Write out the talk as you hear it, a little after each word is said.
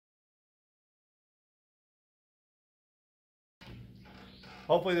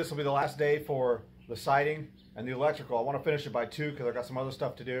hopefully this will be the last day for the siding and the electrical. I want to finish it by 2 because I've got some other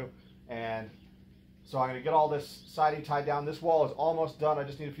stuff to do. And so I'm going to get all this siding tied down. This wall is almost done. I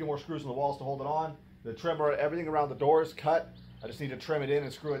just need a few more screws in the walls to hold it on. The trimmer, everything around the door is cut. I just need to trim it in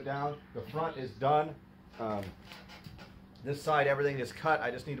and screw it down. The front is done. This side, everything is cut.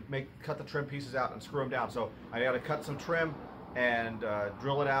 I just need to cut the trim pieces out and screw them down. So I got to cut some trim and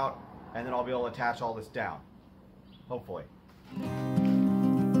drill it out, and then I'll be able to attach all this down, hopefully.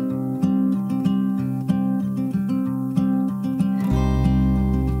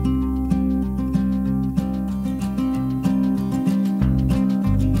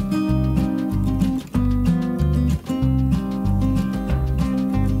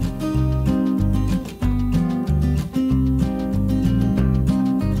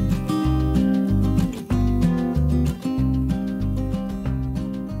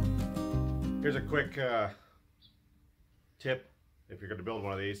 Here's a quick tip if you're going to build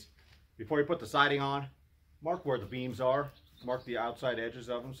one of these. Before you put the siding on, mark where the beams are. Mark the outside edges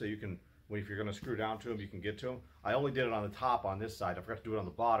of them so you can, if you're going to screw down to them, you can get to them. I only did it on the top on this side. I forgot to do it on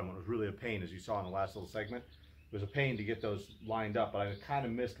the bottom. It was really a pain, as you saw in the last little segment. It was a pain to get those lined up, but I kind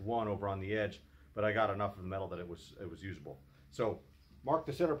of missed one over on the edge, but I got enough of the metal that it was usable. So mark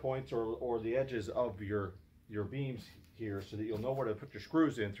the center points or the edges of your beams here so that you'll know where to put your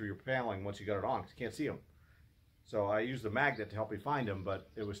screws in through your paneling once you got it on, because you can't see them. So I used the magnet to help me find them, but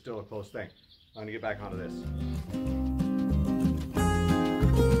it was still a close thing. I'm going to get back onto this.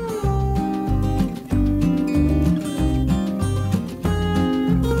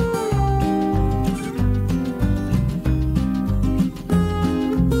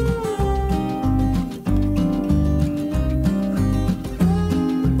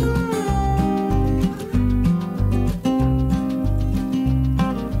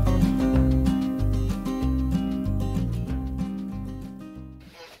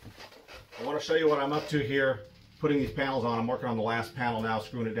 Show you what I'm up to here, putting these panels on. I'm working on the last panel now,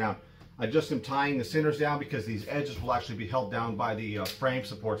 screwing it down. I just am tying the centers down because these edges will actually be held down by the frame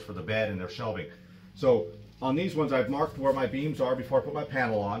supports for the bed and their shelving. So on these ones, I've marked where my beams are before I put my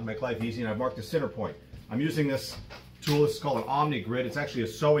panel on, make life easy, and I've marked the center point. I'm using this tool. This is called an Omni Grid. It's actually a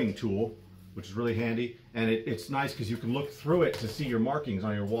sewing tool, which is really handy, and it's nice because you can look through it to see your markings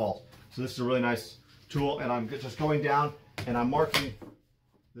on your walls. So this is a really nice tool, and I'm just going down and I'm marking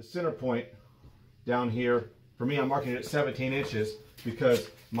the center point down here. For me, I'm marking it at 17 inches because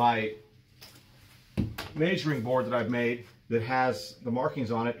my measuring board that I've made that has the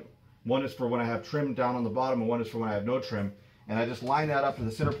markings on it, one is for when I have trim down on the bottom and one is for when I have no trim. And I just line that up to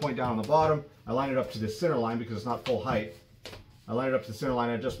the center point down on the bottom. I line it up to the center line because it's not full height. I line it up to the center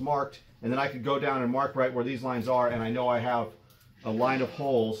line I just marked, and then I could go down and mark right where these lines are, and I know I have a line of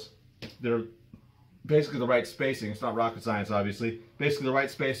holes that are basically the right spacing. It's not rocket science, obviously. Basically the right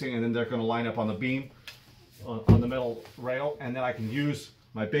spacing, and then they're going to line up on the beam, on the metal rail, and then I can use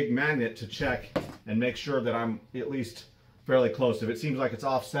my big magnet to check and make sure that I'm at least fairly close. If it seems like it's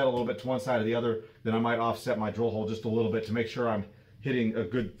offset a little bit to one side or the other, then I might offset my drill hole just a little bit to make sure I'm hitting a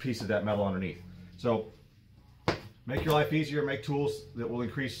good piece of that metal underneath. So make your life easier, make tools that will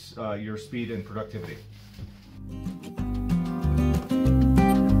increase your speed and productivity.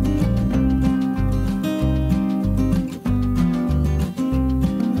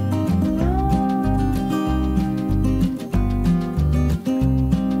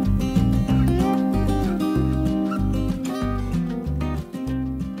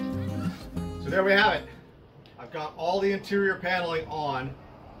 There we have it. I've got all the interior paneling on,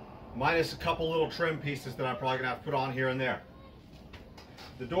 minus a couple little trim pieces that I'm probably going to have to put on here and there.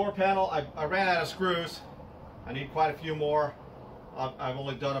 The door panel, I ran out of screws. I need quite a few more. I've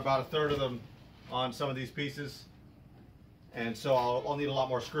only done about 1/3 of them on some of these pieces, and so I'll need a lot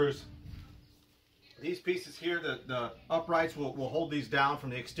more screws. These pieces here, the uprights will hold these down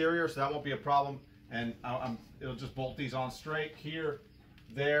from the exterior, so that won't be a problem, and it'll just bolt these on straight here,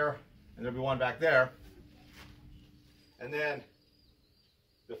 there, and there'll be one back there. And then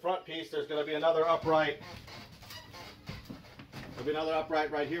the front piece, there's going to be another upright. There'll be another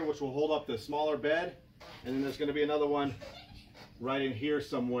upright right here, which will hold up the smaller bed. And then there's going to be another one right in here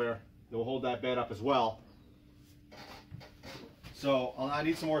somewhere that will hold that bed up as well. So I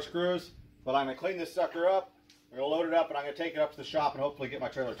need some more screws, but I'm going to clean this sucker up. I'm going to load it up, and I'm going to take it up to the shop and hopefully get my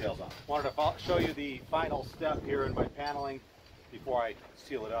trailer tails on. Wanted to show you the final step here in my paneling before I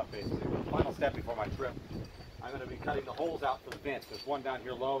seal it up, basically. The final step before my trip. I'm going to be cutting the holes out for the vents. There's one down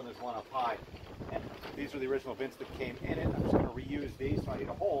here low and there's one up high. And these are the original vents that came in it. I'm just going to reuse these. So I need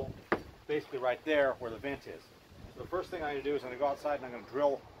a hole basically right there where the vent is. So the first thing I'm going to do is I'm going to go outside and I'm going to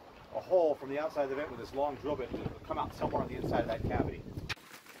drill a hole from the outside of the vent with this long drill bit to come out somewhere on the inside of that cavity.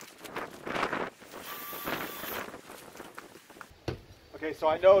 Okay, so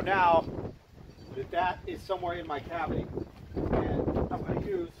I know now that that is somewhere in my cavity, and I'm going to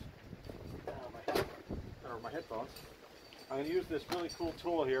use my headphones. I'm going to use this really cool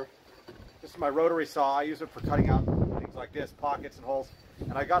tool here. This is my rotary saw. I use it for cutting out things like this, pockets and holes.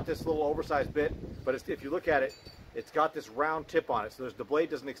 And I got this little oversized bit, but if you look at it, it's got this round tip on it, so the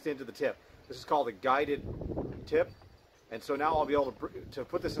blade doesn't extend to the tip. This is called a guided tip, and so now I'll be able to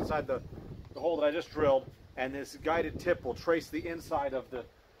put this inside the hole that I just drilled, and this guided tip will trace the inside of the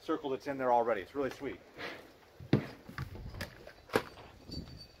circle that's in there already. It's really sweet.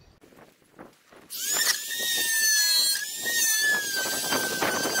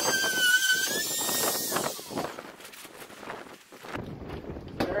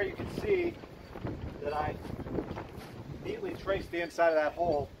 There you can see that I neatly traced the inside of that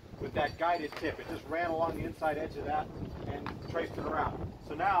hole with that guided tip. It just ran along the inside edge of that and traced it around.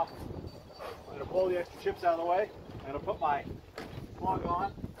 So now I'm going to blow the extra chips out of the way. I'm going to put my plug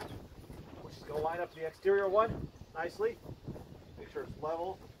on, which is going to line up the exterior one nicely. Make sure it's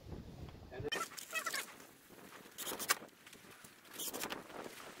level. And then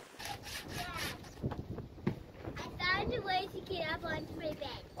I found a way to get up onto my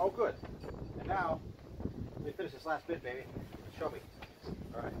bed. oh, good. And now, let me finish this last bit, baby. Show me.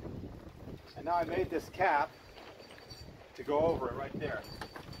 All right. And now I made this cap to go over it right there,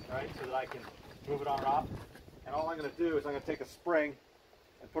 right, so that I can move it on and off. And all I'm going to do is I'm going to take a spring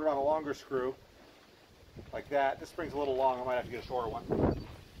and put it on a longer screw, like that. This spring's a little long. I might have to get a shorter one.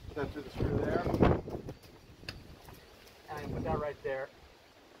 Put that through the screw there. And I put that right there.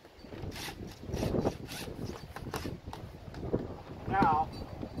 Now,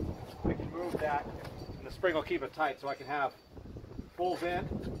 I can move that, and the spring will keep it tight, so I can have fulls in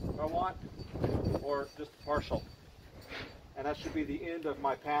if I want, or just partial. And that should be the end of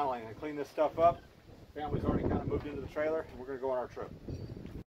my paneling. I clean this stuff up. Family's already kind of moved into the trailer, and we're going to go on our trip.